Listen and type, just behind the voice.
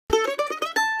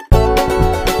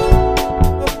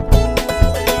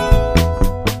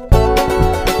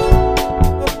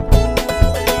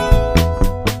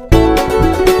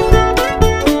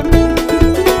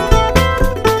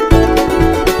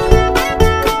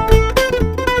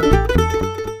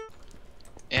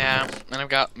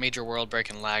got major world break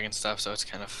and lag and stuff, so it's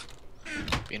kind of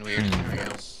being weird. There we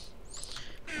go.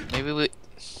 Maybe we...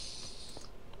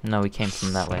 No, we came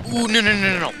from that way. Ooh,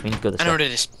 no. We need to go this way. I know what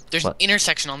it is. There's What? an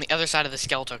intersection on the other side of the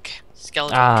skeletal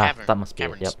Ah, cavern. that must be it,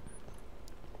 caverns. yep.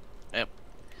 Yep.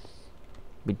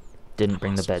 We didn't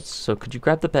bring the beds, so could you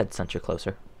grab the bed since you're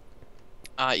closer?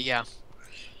 Yeah.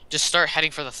 Just start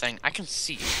heading for the thing. I can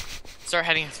see you. Start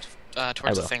heading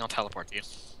towards the thing. I'll teleport you.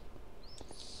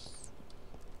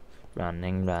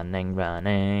 Running, running,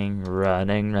 running,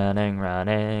 running, running,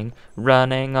 running,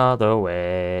 running all the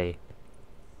way.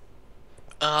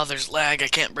 Oh, there's lag. I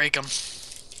can't break them.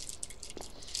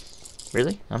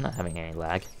 Really? I'm not having any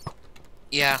lag.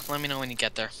 Yeah, let me know when you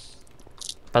get there.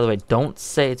 By the way, don't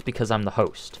say it's because I'm the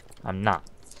host. I'm not.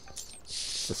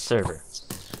 It's the server.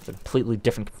 It's a completely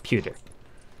different computer.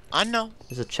 I know.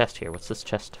 There's a chest here. What's this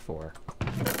chest for?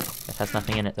 It has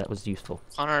nothing in it that was useful.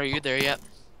 Connor, are you there yet?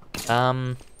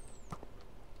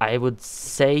 I would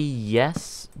say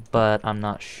yes, but I'm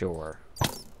not sure.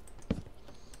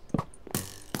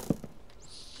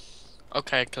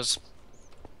 Okay, because...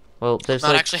 Well, there's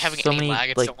not like actually having so any many lag,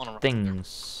 I like still wanna run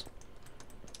things.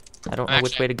 I don't know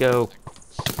which way to go.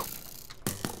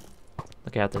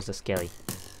 Look out, there's a skelly.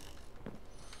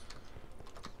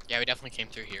 Yeah, we definitely came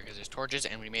through here because there's torches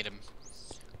and we made a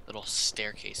little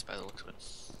staircase by the looks of it.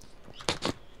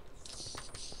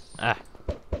 Ah.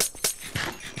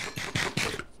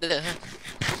 I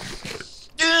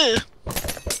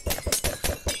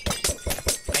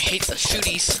hate the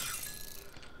shooties.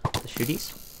 The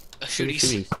shooties? The Shoot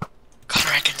shooties.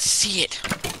 Connor, I can see it.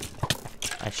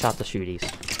 I shot the shooties.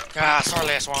 Ah,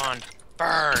 Sorlius wand.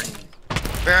 Burn.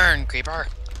 Burn, creeper.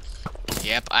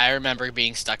 Yep, I remember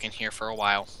being stuck in here for a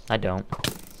while. I don't.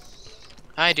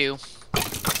 I do.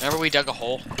 Remember we dug a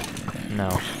hole? No.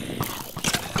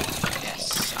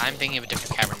 Yes. I'm thinking of a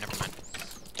different cavern, never mind.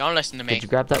 Don't listen to me. Did you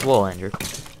grab that wool, Andrew?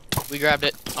 We grabbed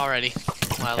it already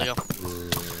a while ago.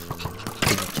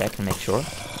 Did you check and make sure?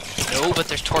 No, but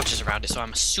there's torches around it, so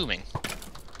I'm assuming.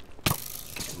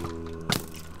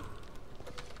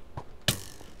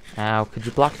 Ow, could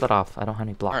you block that off? I don't have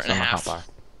any blocks Heart and on a my half. hotbar.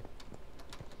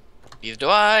 Neither do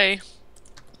I.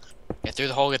 Get through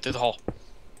the hole, get through the hole.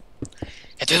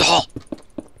 Get through the hole!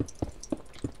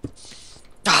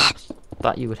 Ah!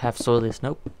 Thought you would have Soilius.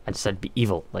 Nope. I just said be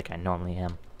evil, like I normally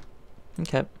am.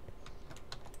 Okay.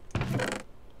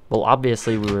 Well,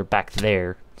 obviously we were back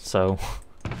there, so...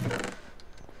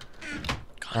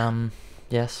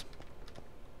 yes.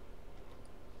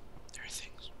 There are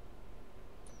things.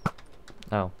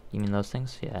 Oh, you mean those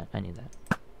things? Yeah, I knew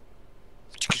that.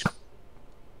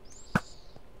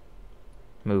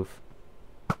 Move.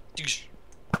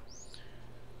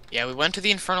 Yeah, we went to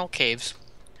the infernal caves.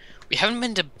 We haven't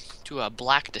been to a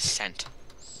black descent.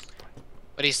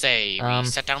 What do you say? We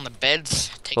set down the beds,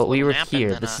 take a Well, we little were nap, here.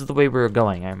 and then, This is the way we were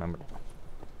going, I remember.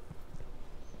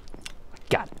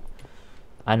 Got it.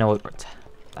 I know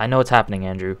what's happening,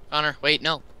 Andrew. Connor, wait,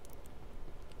 no.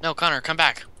 No, Connor, come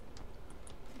back.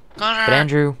 Connor! But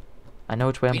Andrew, I know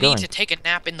which way I'm going. We need to take a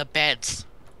nap in the beds.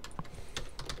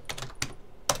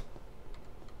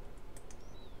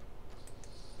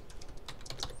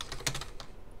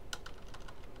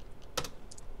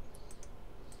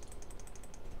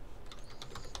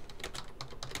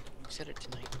 You said it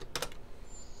tonight.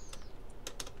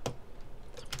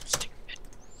 Stick in bed.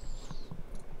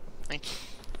 Thank you.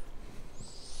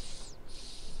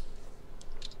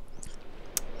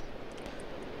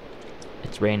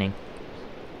 It's raining.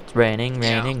 It's raining,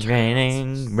 Yeah, raining, I'll turn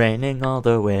raining, raining all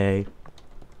the way.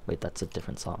 Wait, that's a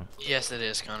different song. Yes, it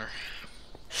is, Connor.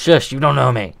 Shush, you don't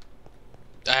know me.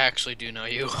 I actually do know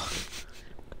you.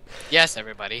 Yes,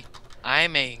 everybody.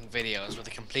 I'm making videos with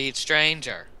a complete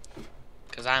stranger.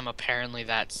 Because I'm apparently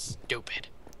that stupid.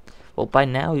 Well, by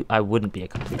now I wouldn't be a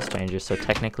complete stranger, so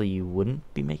technically you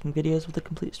wouldn't be making videos with a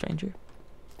complete stranger.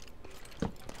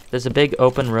 There's a big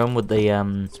open room with a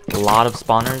lot of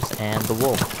spawners and the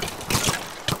wool.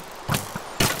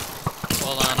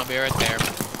 Hold on, I'll be right there.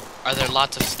 Are there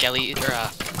lots of spiders?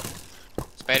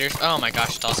 Oh my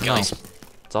gosh, it's all skellies. No,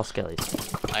 it's all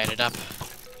skellies. Light it up.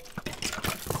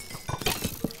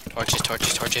 Torches,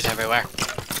 torches, torches everywhere.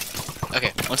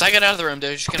 Okay, once I get out of the room,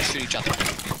 they're just gonna shoot each other.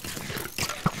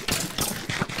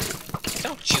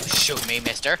 Don't you shoot me,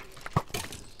 mister.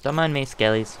 Don't mind me,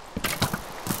 skellies.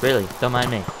 Really, don't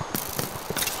mind me.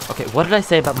 Okay, what did I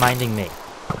say about minding me?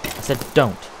 I said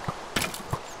don't.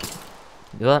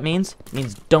 You know what that means? It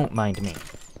means don't mind me.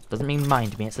 Doesn't mean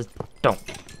mind me, it says don't.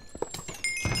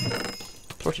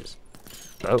 Torches.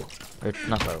 Bow. Or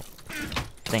not bow.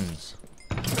 Things.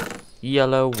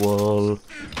 Yellow wool.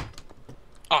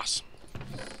 Awesome.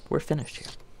 We're finished here.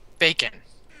 Bacon.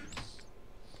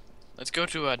 Let's go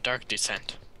to a dark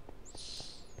descent.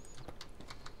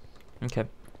 Okay,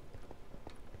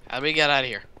 How do we get out of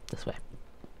here? this way.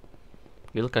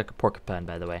 You look like a porcupine,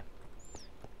 by the way.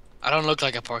 I don't look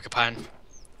like a porcupine.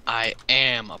 I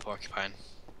am a porcupine.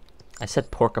 I said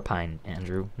porcupine,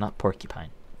 Andrew, not porcupine.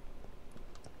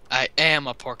 I am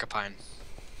a porcupine.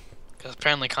 Because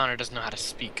apparently Connor doesn't know how to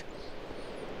speak.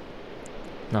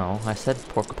 No, I said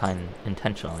porcupine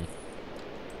intentionally.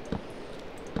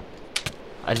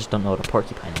 I just don't know what a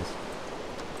porcupine is.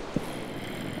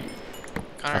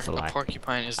 Connor, That's a lie. a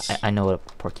porcupine is... I know what a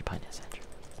porcupine is, Andrew.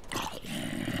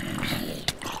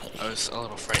 I was a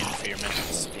little frightened for your mental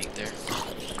speak there.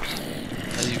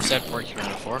 As you've said porcupine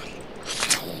before.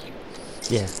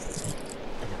 Yeah.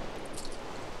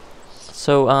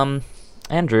 So,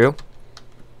 Andrew,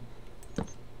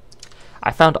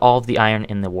 I found all of the iron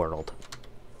in the world.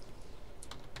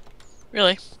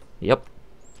 Really? Yep.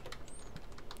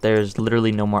 There's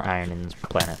literally no more iron in this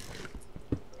planet.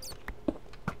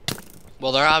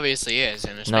 Well, there obviously is,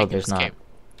 and it's No, making there's not. escape.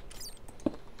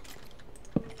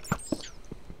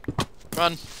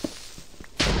 Run.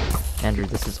 Andrew,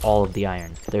 this is all of the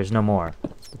iron. There's no more.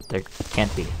 There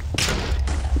can't be.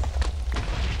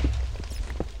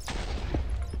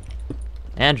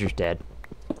 Andrew's dead.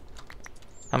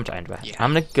 How much iron do I have? Yeah.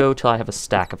 I'm gonna go till I have a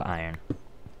stack of iron.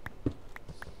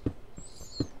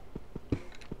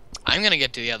 I'm gonna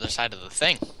get to the other side of the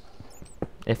thing.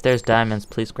 If there's diamonds,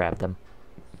 please grab them.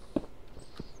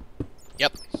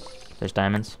 Yep. There's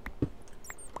diamonds?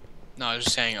 No, I was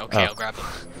just saying, okay, Oh. I'll grab them.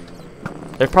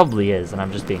 There probably is, and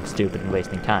I'm just being stupid and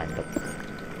wasting time, but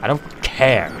I don't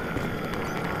care.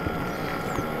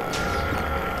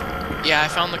 Yeah, I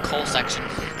found the coal section,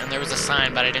 and there was a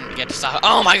sign, but I didn't get to stop.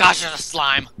 Oh my gosh, there's a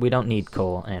slime! We don't need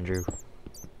coal, Andrew.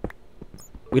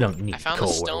 We don't need I found coal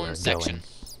the where stone we're section. going.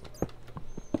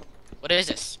 What is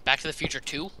this? Back to the Future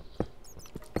 2?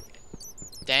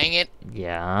 Dang it.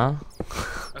 Yeah.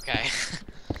 Okay.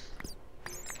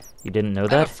 You didn't know I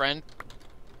have a that? friend.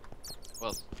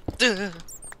 Well, duh.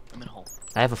 I'm in a hole.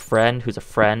 I have a friend who's a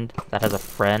friend that has a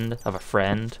friend of a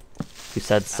friend who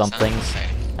said That sounds something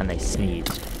exciting. and they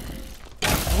sneezed.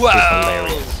 Whoa!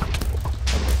 Hilarious.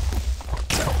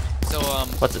 So,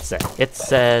 What's it say? It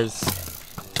says,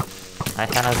 I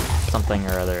have something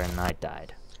or other and I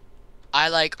died. I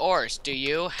like ores. Do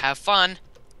you? Have fun.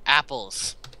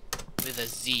 Apples. With a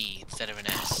Z instead of an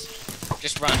S.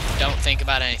 Just run. Don't think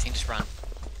about anything. Just run.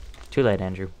 Too late,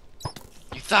 Andrew.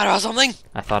 You thought about something?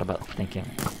 I thought about thinking.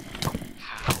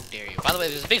 How dare you? By the way,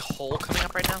 there's a big hole coming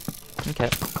up right now. Okay.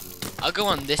 I'll go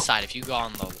on this side if you go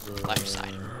on the left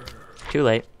side. Too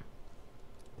late.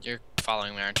 You're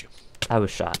following me, aren't you? I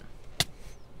was shot.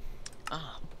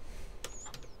 Ah.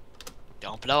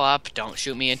 Don't blow up. Don't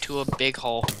shoot me into a big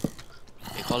hole.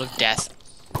 Big hole of death.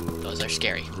 Those are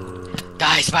scary.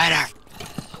 Die, spider!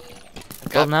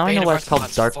 Well, now I know why it's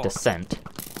called Dark Descent.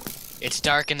 It's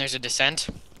dark and there's a descent.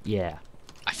 Yeah.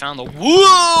 I found the...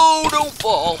 Whoa! Don't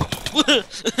fall!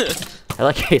 I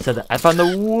like how you said that. I found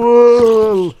the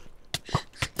whoa!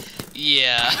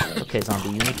 Yeah. Okay, zombie,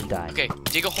 you need to die. Okay,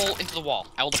 dig a hole into the wall.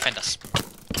 I will defend us.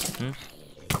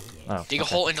 Oh, Dig a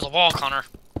okay. hole into the wall, Connor.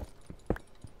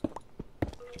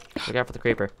 Look out for the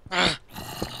creeper.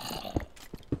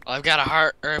 I've got a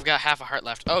heart, or I've got half a heart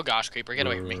left. Oh gosh, creeper, get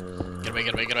away from me. Get away,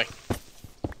 get away, get away.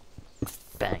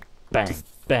 Bang, bang,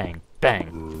 bang,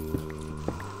 bang.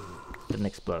 Didn't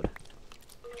explode.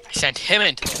 I sent him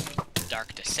into the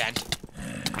dark descent.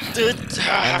 And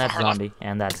that zombie,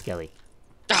 and that skelly.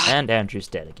 And Andrew's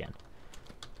dead again.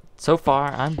 So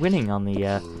far, I'm winning on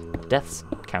the deaths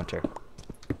counter.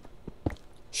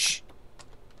 Shh.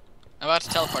 I'm about to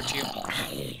teleport to you.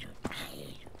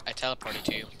 I teleported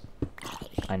to you.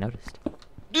 I noticed.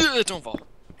 Don't fall.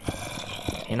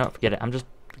 You know what, forget it. I'm just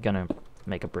gonna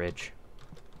make a bridge.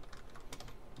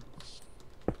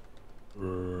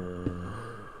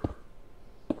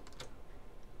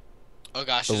 Oh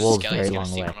gosh, The there's a wolf's skelly. very He's gonna long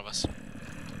see way. one of us.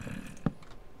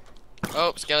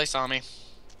 Oh, skelly saw me.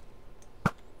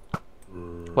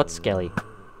 What's skelly?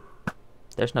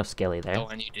 There's no skelly there. The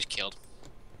one you just killed.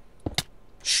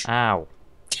 Ow.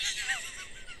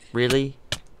 Really?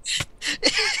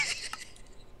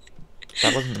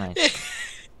 That wasn't nice.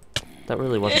 That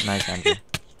really wasn't nice, Andrew.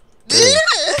 Really.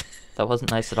 That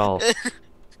wasn't nice at all.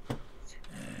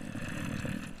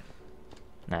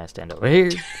 Now I stand over here.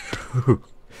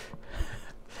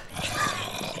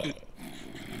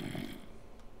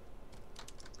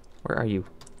 Where are you?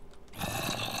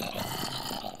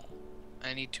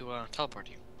 I need to teleport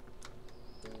you.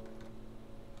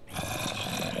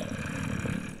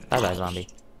 Bye-bye, zombie.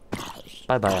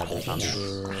 Bye-bye, other zombie.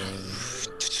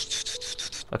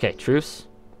 Okay, truce.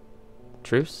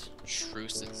 Truce?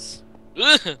 Truces.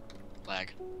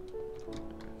 Lag.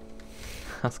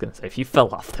 I was gonna say, if you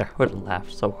fell off there, I would have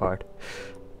laughed so hard.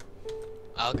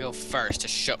 I'll go first to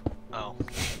show. Oh.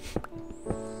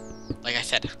 Like I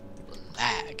said,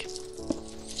 lag.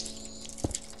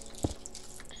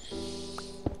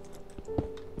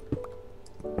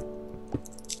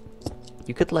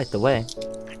 You could light the way.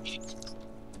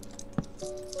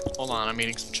 Hold on, I'm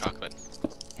eating some chocolate.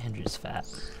 Andrew's fat.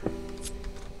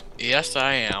 Yes,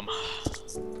 I am.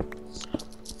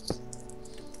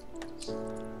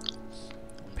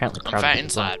 Apparently I'm proud fat of it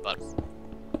as well. inside, but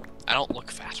I don't look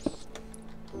fat.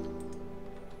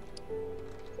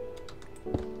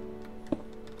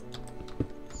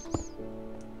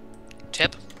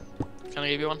 Tip? Can I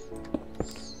give you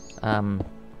one?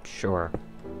 Sure.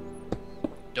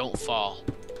 Don't fall.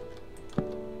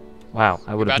 Wow,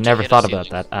 I would have about to never hit a thought about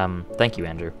ceiling. that. Thank you,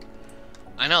 Andrew.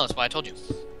 I know, that's why I told you.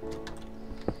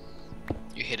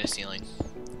 You hit a ceiling.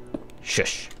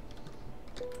 Shush.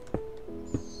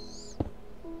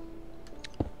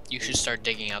 You should start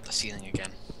digging out the ceiling again.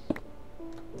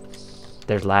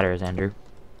 There's ladders, Andrew.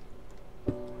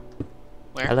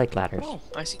 Where? I like ladders. Oh,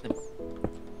 I see them.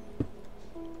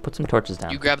 Put some torches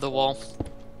down. You grab the wall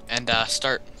and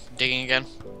start digging again.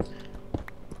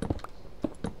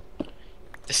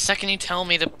 The second you tell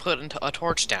me to put a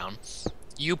torch down,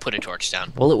 you put a torch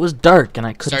down. Well, it was dark and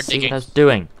I couldn't Start see digging. what I was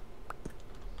doing.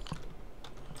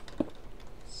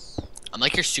 I'm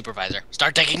like your supervisor.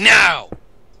 Start digging now!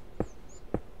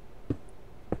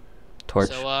 Torch.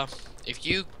 So, if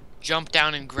you jump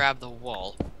down and grab the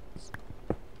wall,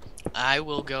 I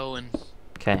will go and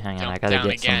Okay, hang on. I jump gotta down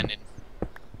get again. some. And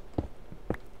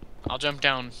I'll jump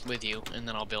down with you, and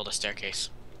then I'll build a staircase.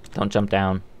 Don't jump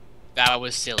down. That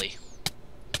was silly.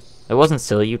 It wasn't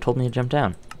silly. You told me to jump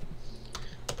down.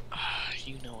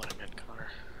 You know what I meant, Connor.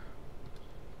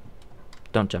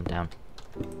 Don't jump down.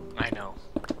 I know.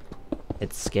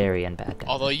 It's scary and bad.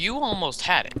 Although you almost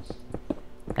had it.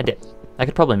 I did. I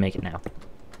could probably make it now.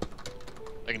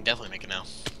 I can definitely make it now.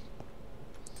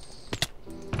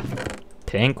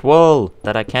 Pink wool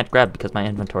that I can't grab because my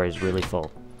inventory is really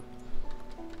full.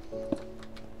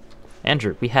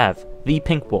 Andrew, we have the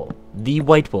pink wool, the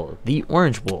white wool, the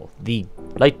orange wool, the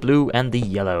light blue, and the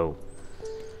yellow.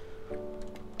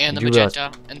 And the You do realize-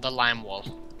 magenta and the lime wool.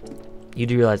 You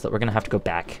do realize that we're gonna have to go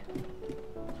back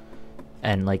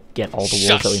and like get all the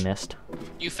wools that we Shush. missed.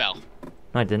 You fell.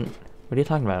 No, I didn't. What are you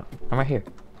talking about? I'm right here.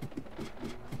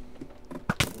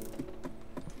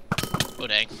 Oh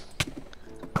dang.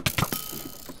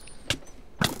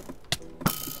 I'm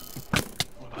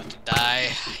about to die.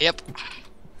 Yep.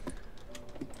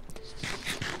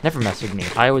 Never mess with me.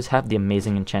 I always have the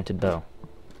amazing enchanted bow.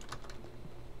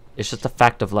 It's just a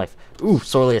fact of life. Ooh,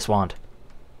 Sorlius wand.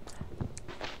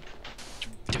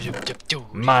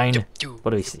 Mine.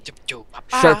 What do we see?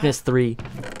 Sharpness 3,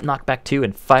 knockback 2,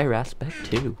 and fire aspect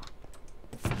 2.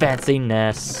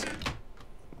 Fanciness.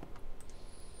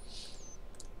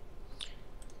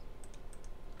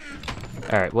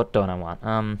 Alright, what don't I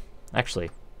want?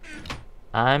 Actually,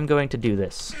 I'm going to do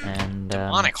this, and,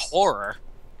 Demonic horror.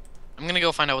 I'm gonna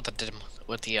go find out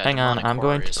what the hang on, demonic I'm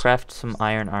going horror to is. craft some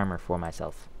iron armor for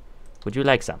myself. Would you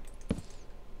like some?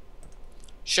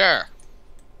 Sure.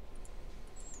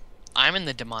 I'm in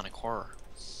the demonic horror.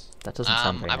 That doesn't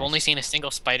sound very I've nice. only seen a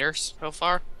single spider so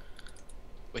far,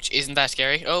 which isn't that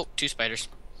scary. Oh, 2 spiders.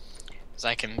 So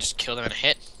I can just kill them in a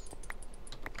hit.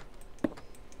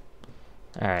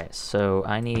 Alright, so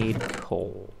I need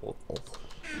coal.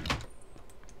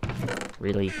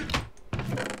 Really?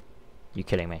 You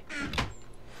kidding me?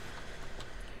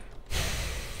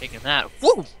 Taking that.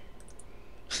 Woo!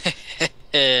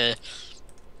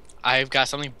 I've got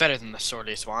something better than the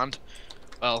Sorlius wand.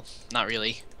 Well, not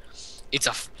really. It's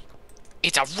a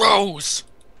rose.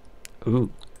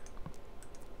 Ooh.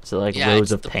 Is it like Yeah, Rose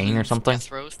it's of the Pain or Bloom's something?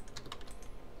 Death rose.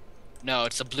 No,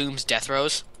 it's the Bloom's Death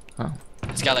Rose. Oh.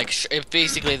 It's got like it's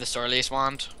basically the Sorlius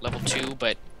wand, level 2,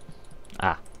 but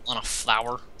Ah. on a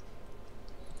flower.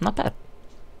 Not bad.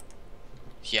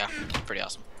 Yeah, pretty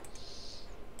awesome.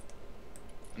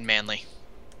 And manly.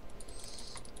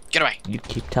 Get away. You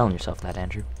keep telling yourself that,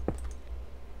 Andrew.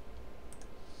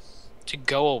 To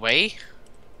go away?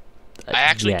 I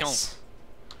actually yes.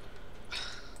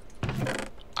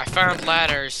 I found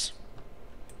ladders.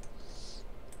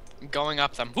 I'm going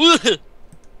up them.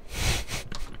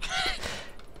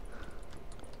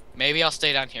 Maybe I'll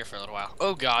stay down here for a little while.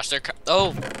 Oh gosh,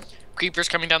 creepers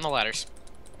coming down the ladders.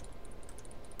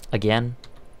 Again?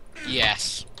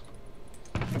 Yes.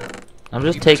 I'm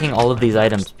just taking all of these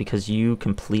items because you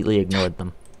completely ignored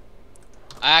them.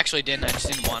 I actually didn't. I just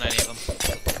didn't want any of them.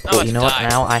 I'm Well, about you to know what? die.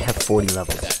 Now I have 40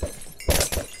 levels.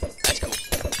 That's cool.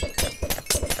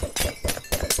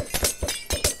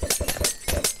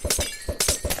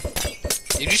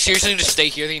 Did you seriously just stay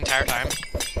here the entire time?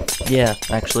 Yeah,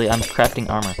 actually, I'm crafting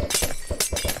armor.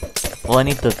 Well, I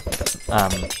need the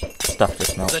stuff to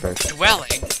smelt The first. dwelling?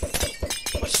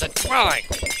 What's the dwelling?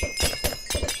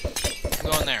 I'm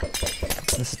going there.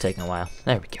 This is taking a while.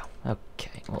 There we go.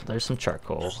 Okay. Well, there's some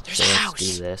charcoal. There's So a let's house.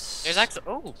 do this. There's actually,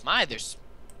 oh my, there's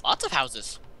lots of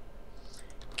houses.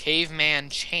 Caveman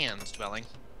Chan's dwelling.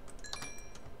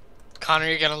 Connor,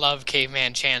 you're gonna love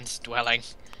Caveman Chan's dwelling.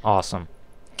 Awesome.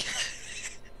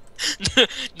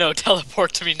 No,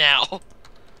 teleport to me now.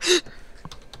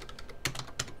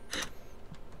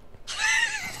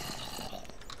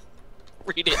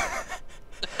 Read it.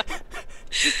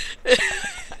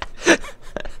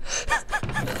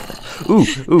 Ooh,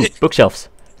 bookshelves.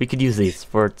 We could use these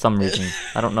for some reason.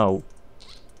 I don't know.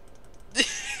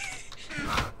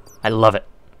 I love it.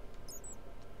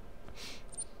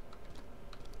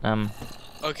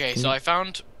 Okay, so I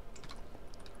found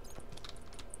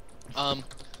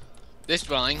this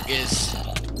dwelling is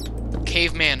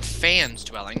Caveman Fan's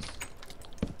dwelling.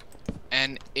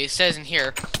 And it says in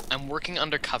here, I'm working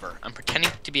undercover. I'm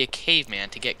pretending to be a caveman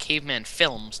to get caveman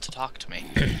films to talk to me.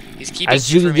 He's keeping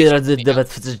information from me. So,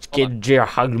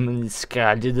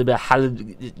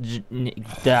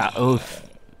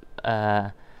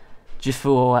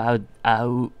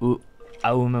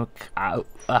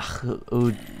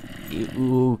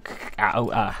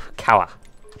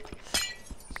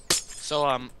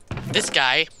 this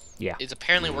guy is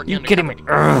apparently working undercover. You kidding me?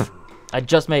 Ugh. I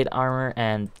just made armor,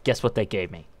 and guess what they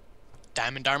gave me?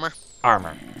 Diamond armor?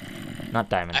 Armor. Not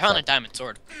diamond. I found a diamond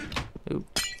sword. Ooh.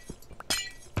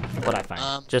 What I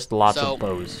find? Just lots of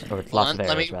bows, or lots of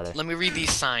arrows, rather. Let me read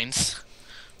these signs.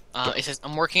 It says,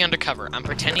 I'm working undercover. I'm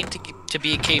pretending to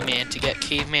be a caveman to get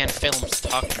caveman films to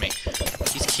talk to me.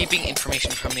 He's keeping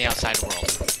information from the outside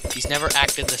world. He's never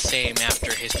acted the same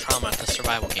after his trauma at the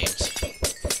survival games.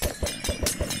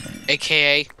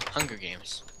 AKA Hunger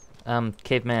Games.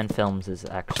 Caveman Films is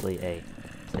actually a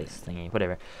place thingy.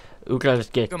 Whatever.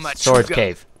 Sword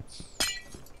Cave.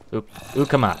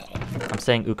 Ukama. I'm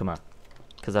saying Ukama.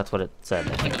 Because that's what it said.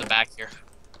 Look at the back here.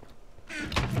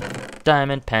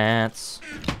 Diamond pants.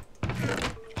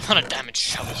 I found a diamond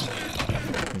shovel.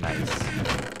 Nice.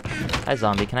 Hi,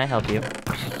 zombie. Can I help you?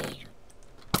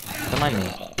 Don't mind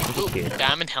me. I'm just here.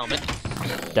 Diamond helmet.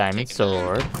 Diamond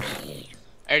sword.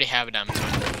 I already have a diamond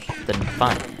sword. Then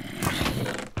fine.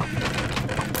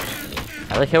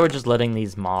 I like how we're just letting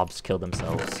these mobs kill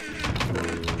themselves.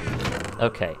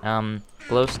 Okay,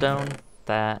 glowstone,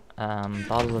 that,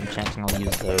 bottles of enchanting, I'll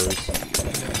use those.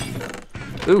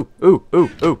 Ooh.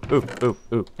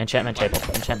 Enchantment table,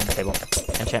 enchantment table,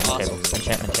 enchantment table,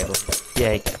 enchantment table.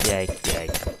 Yay.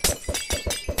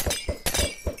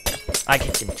 I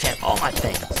get to enchant all my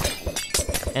things.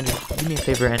 And do me a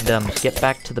favor and, get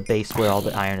back to the base where all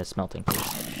the iron is smelting,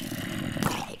 please.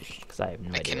 I have no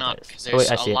idea. I cannot, because oh, wait,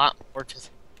 there's a lot more to...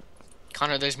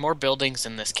 Connor, there's more buildings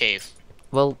in this cave.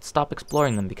 Well, stop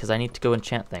exploring them, because I need to go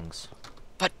enchant things.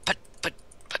 But,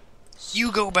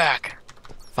 you go back.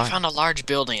 Fine. I found a large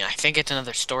building. I think it's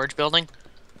another storage building.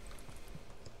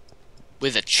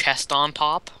 With a chest on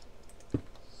top.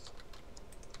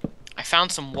 I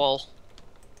found some wool.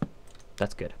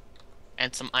 That's good.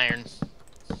 And some iron.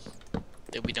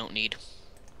 That we don't need.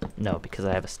 No, because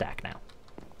I have a stack now.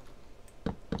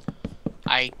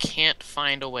 I can't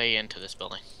find a way into this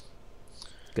building.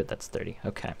 Good, that's 30.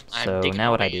 Okay, I'm so digging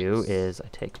now what I away. do is I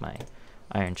take my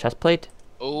iron chest plate.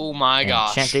 Oh my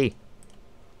gosh. Enchanty.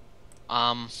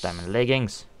 Diamond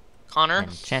leggings. Connor?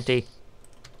 Enchanty.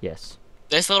 Yes.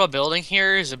 This little building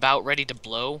here is about ready to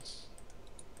blow.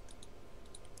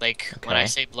 Like, when I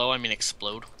say blow, I mean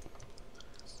explode.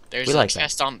 There's a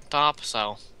chest on top,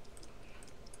 so...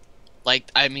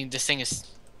 Like, I mean, this thing is...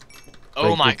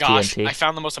 Oh my gosh, I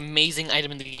found the most amazing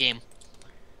item in the game.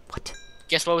 What?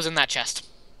 Guess what was in that chest?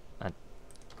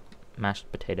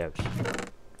 Mashed potatoes.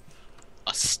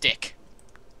 A stick.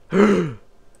 No!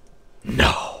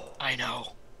 I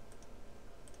know.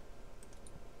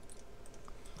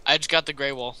 I just got the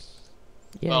gray wool.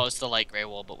 Yeah. Well, it's the light gray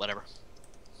wool, but whatever.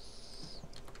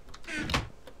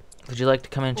 Would you like to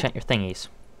come and enchant your thingies?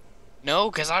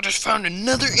 No, because I just found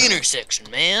another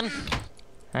intersection, man.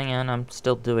 Hang on, I'm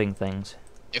still doing things.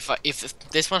 If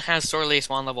this one has Sword Lace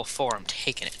 1 level 4, I'm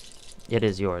taking it. It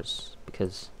is yours,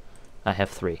 because I have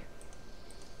 3.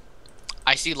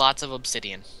 I see lots of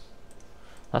obsidian.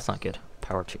 That's not good.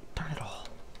 Power 2. Darn it all.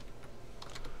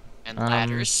 And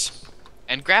ladders.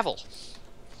 And gravel.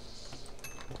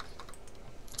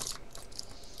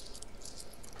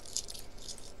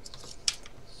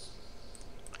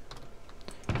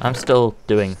 I'm still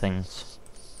doing things.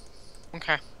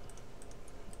 Okay.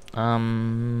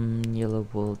 Yellow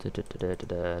wool. I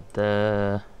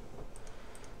can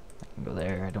go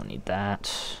there. I don't need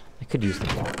that. I could use the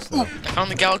blocks though. I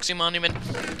found the Galaxy Monument.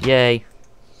 Yay!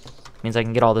 Means I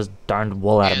can get all this darned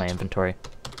wool out of my And inventory.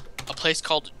 a place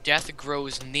called Death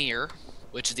Grows Near,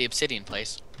 which is the obsidian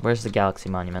place. Where's the Galaxy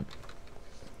Monument?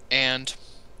 And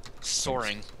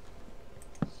soaring.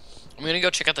 I'm gonna go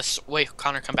check out this. Wait,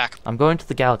 Connor, come back. I'm going to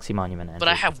the Galaxy Monument, Andrew. But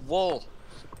I have wool.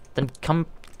 Then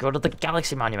go to the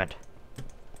Galaxy Monument.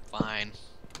 Fine.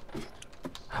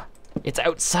 It's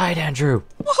outside, Andrew.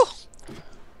 Woo!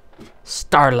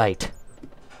 Starlight.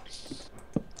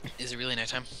 Is it really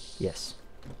nighttime? Yes.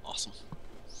 Awesome.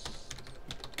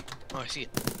 Oh, I see it.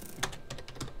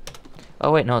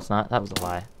 Oh wait, no, it's not. That was a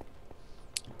lie.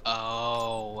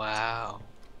 Oh, wow.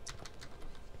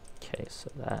 Okay,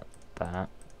 so that,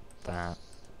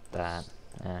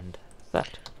 and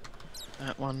that.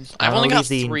 That one. I'll I've only got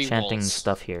leave the 3 enchanting wools.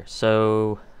 stuff here.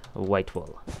 So, white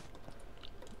wool,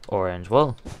 orange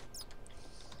wool,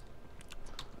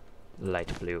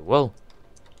 light blue wool,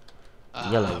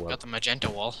 yellow wool. Got the magenta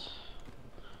wool.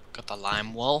 Got the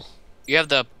lime wool. You have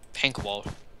the pink wool.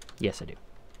 Yes, I do.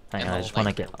 Hang And on, I the just want to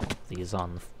light get all these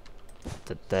on.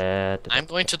 I'm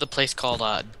going to the place called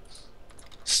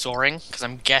Soaring, because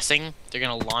I'm guessing they're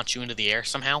gonna launch you into the air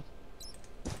somehow.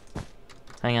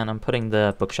 Hang on, I'm putting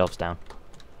the bookshelves down.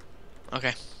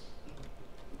 Okay.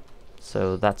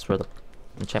 So that's where the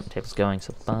enchantment table's going.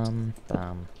 So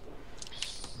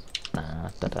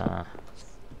da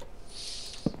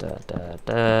da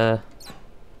da.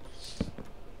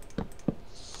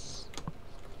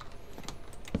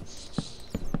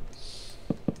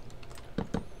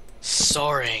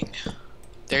 Soaring.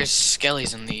 There's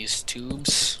skellies in these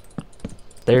tubes.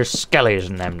 There's skellies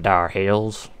in them dar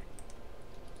hills.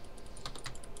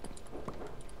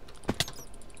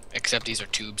 Except these are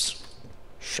tubes.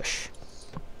 Shush.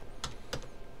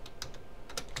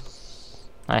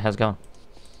 Hi, how's it going?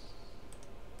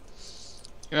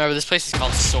 Remember, this place is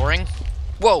called Soaring?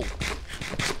 Whoa!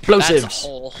 Explosives! That's a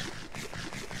hole.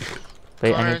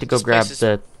 Wait, I Connor, need to go this grab place is-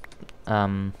 the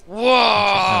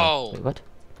Whoa! wait, what?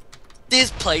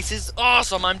 This place is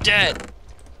awesome, I'm dead!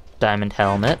 Diamond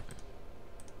helmet.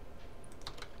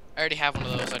 I already have one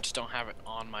of those, I just don't have it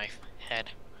on my head.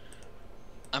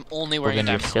 I'm only Well, wearing then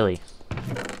a you're diamond. silly.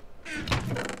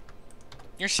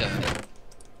 You're silly.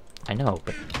 I know,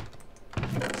 but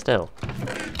still.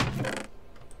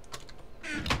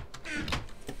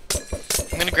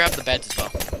 I'm gonna grab the beds as well.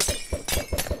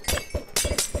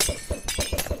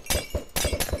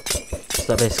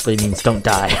 So that basically means don't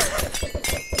die.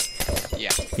 Yeah.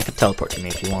 You can teleport to me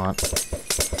if you want.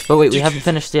 But wait, we haven't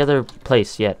finished the other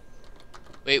place yet.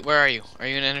 Wait, where are you? Are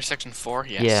you in intersection 4?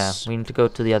 Yes. Yeah, we need to go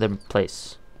to the other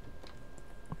place.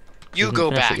 You We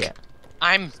go didn't finish back. it yet.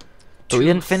 I'm. But we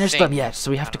didn't finish them thing. yet, so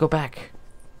we have to go back.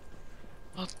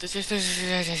 Oh, We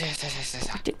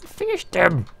didn't finish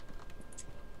them.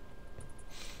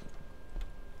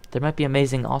 There might be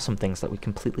amazing, awesome things that we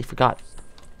completely forgot.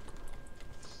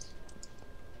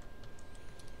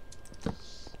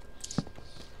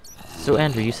 So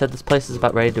Andrew, you said this place is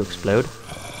about ready to explode?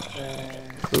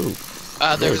 Ooh.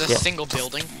 there was a Yeah. single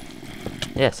building.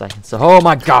 Yes, I can. So, oh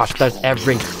my gosh, there's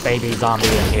every baby zombie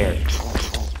in here.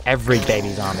 Every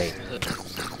baby zombie.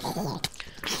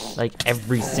 Like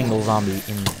every single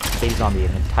baby zombie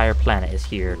in the entire planet is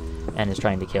here and is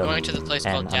trying to kill Going you. to the place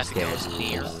and called I'm Death scared. Goes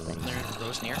Near.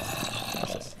 Goes Near.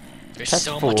 There's That's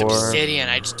so much for- obsidian,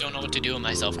 I just don't know what to do with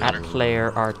myself, At Connor.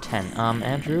 player R10.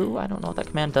 Andrew, I don't know what that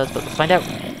command does, but let's find out.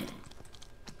 Nothing.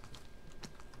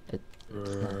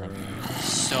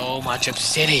 So much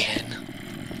obsidian.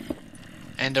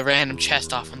 And a random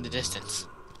chest off in the distance.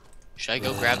 Should I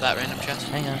go grab that random chest?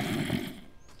 Hang on.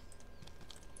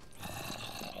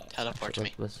 Teleport to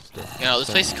me. Let's just do it. You know, this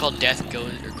So- place is called Death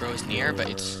Grows Near, but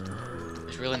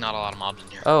there's really not a lot of mobs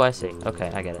in here. Oh, I see. Okay,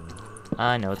 I get it.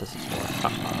 I know what this is for.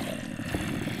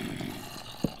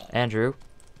 Andrew,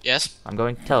 Yes? I'm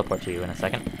going to teleport to you in a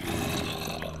second.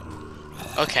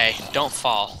 Okay, don't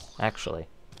fall. Actually.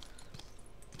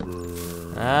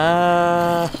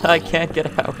 I can't get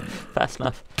out fast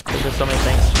enough. There's so many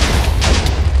things.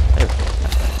 There we go.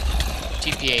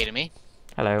 TPA to me.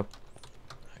 Hello.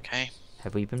 Okay.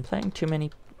 Have we been playing too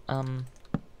many,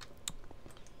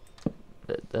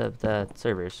 the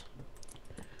servers?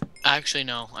 Actually,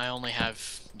 no. I only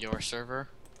have your server.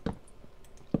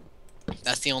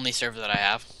 That's the only server that I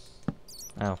have.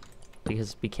 Oh,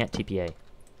 because we can't TPA.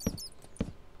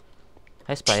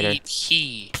 Hi, Spider.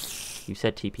 TP. You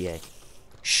said TPA.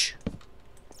 Shh.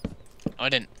 Oh, I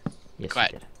didn't. Yes,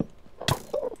 Quiet. you did.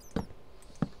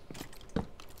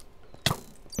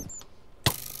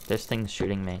 There's things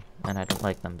shooting me, and I don't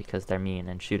like them because they're mean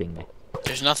and shooting me.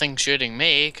 There's nothing shooting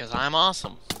me, because I'm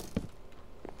awesome.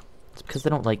 It's because they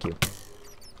don't like you.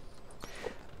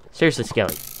 Seriously,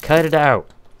 Skelly, cut it out.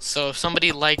 So if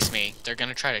somebody likes me, they're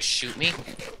gonna try to shoot me?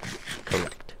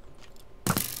 Correct.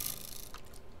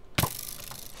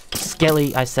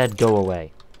 Skelly, I said go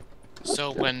away.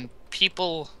 So when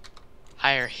people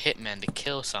hire hitmen to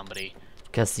kill somebody,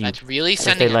 Because that's really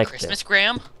sending a like Christmas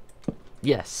gram?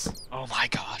 Yes. Oh my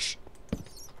gosh.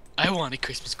 I want a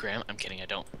Christmas gram. I'm kidding, I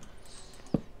don't.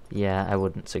 Yeah, I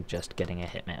wouldn't suggest getting a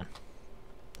hitman.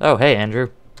 Oh, hey,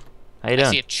 Andrew. How you I doing?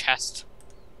 see a chest.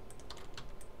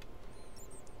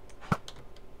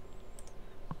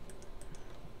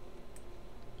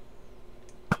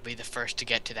 I'll be the first to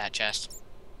get to that chest.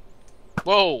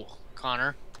 Whoa,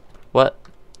 Connor. What?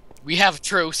 We have a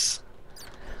truce.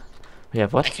 We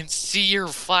have I what? can see your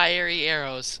fiery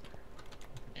arrows.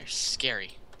 They're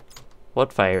scary.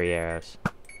 What fiery arrows?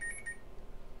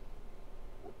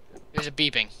 There's a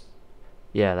beeping.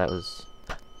 Yeah, that was...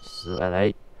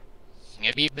 Sorry.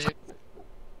 Yeah, beep.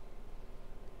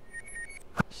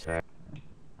 Sorry.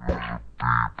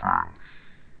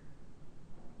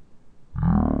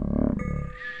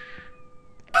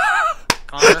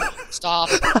 Connor, stop.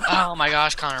 Oh my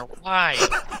gosh, Connor, why?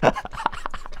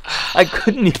 I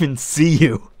couldn't even see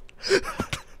you.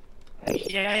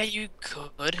 Yeah, you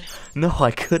could. No,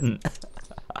 I couldn't.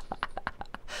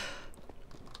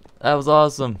 That was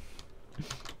awesome.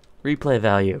 Replay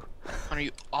value. Connor,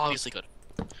 you obviously could.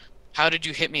 How did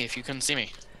you hit me if you couldn't see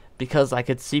me? Because I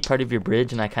could see part of your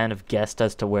bridge, and I kind of guessed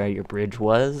as to where your bridge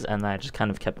was, and I just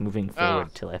kind of kept moving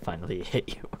forward till I finally hit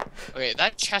you. Okay,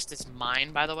 that chest is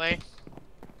mine, by the way.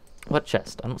 What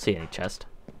chest? I don't see any chest.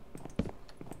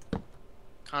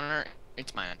 Connor,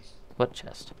 it's mine. What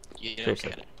chest? You don't Seriously.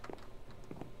 get it.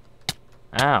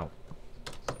 Ow.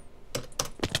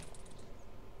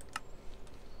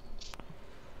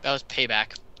 That was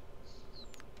payback.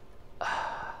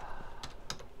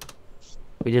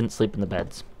 We didn't sleep in the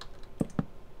beds.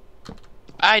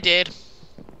 I did.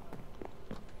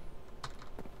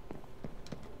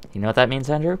 You know what that means,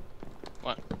 Andrew?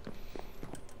 What?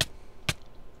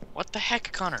 What the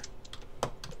heck, Connor?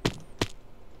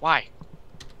 Why?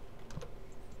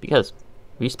 Because.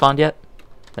 Respawned yet?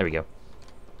 There we go.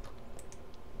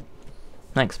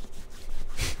 Thanks.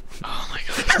 Oh my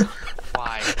gosh.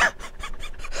 Why?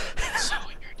 So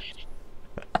irritating.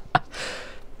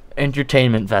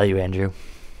 Entertainment value, Andrew.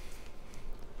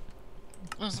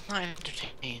 It was not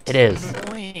entertaining. It is.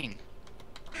 Annoying.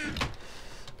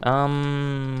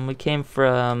 We came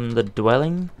from the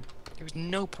dwelling? There was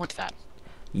no point to that.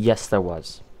 Yes, there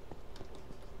was.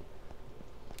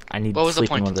 I need What to was the sleep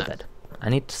in point one of of the that? bed. I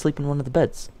need to sleep in one of the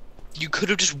beds. You could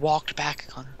have just walked back,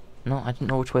 Connor. No, I didn't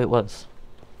know which way it was.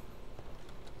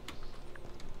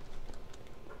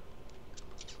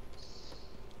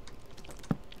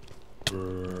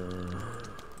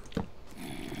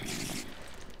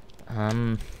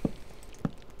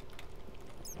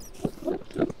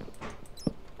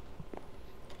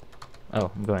 Oh,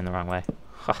 I'm going the wrong way.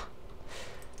 Huh.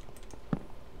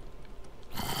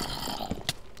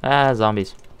 Ah,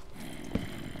 zombies.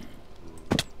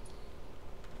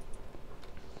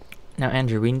 Now,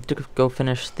 Andrew, we need to go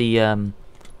finish the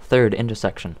third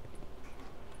intersection.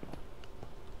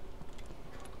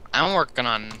 I'm working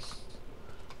on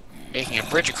making a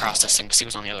bridge across this thing to see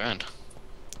what's on the other end.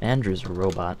 Andrew's a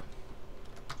robot.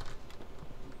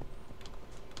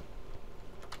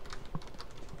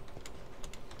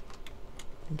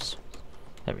 Oops.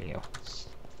 There we go.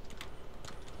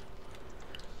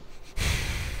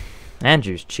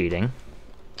 Andrew's cheating.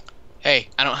 Hey,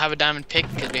 I don't have a diamond pick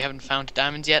because we haven't found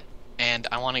diamonds yet, and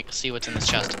I want to see what's in this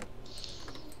chest.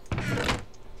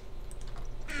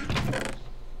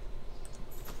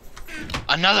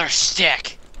 Another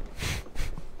stick!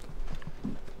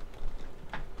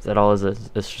 Is that all?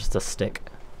 It's just a stick.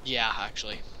 Yeah,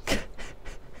 actually.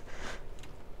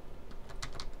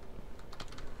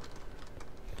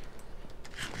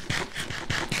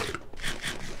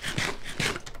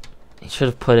 You should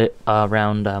have put it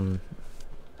around,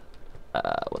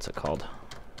 what's it called?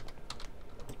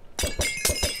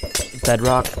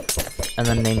 Bedrock, and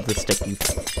then named the stick the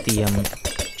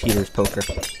cheater's poker.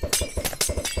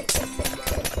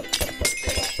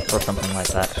 Or something like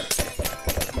that.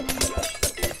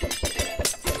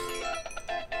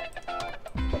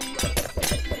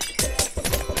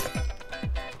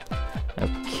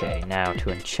 Okay, now to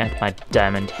enchant my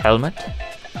diamond helmet.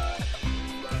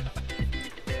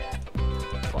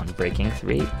 Breaking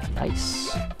 3,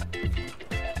 nice. I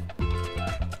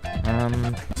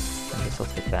guess I'll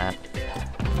take that.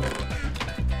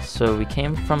 So we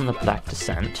came from the back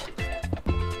descent.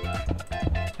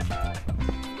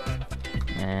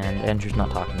 And Andrew's not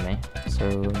talking to me, so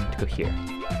we need to go here.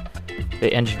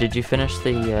 Wait, Andrew, did you finish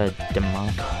the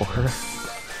demonic horror?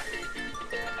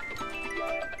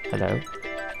 Hello?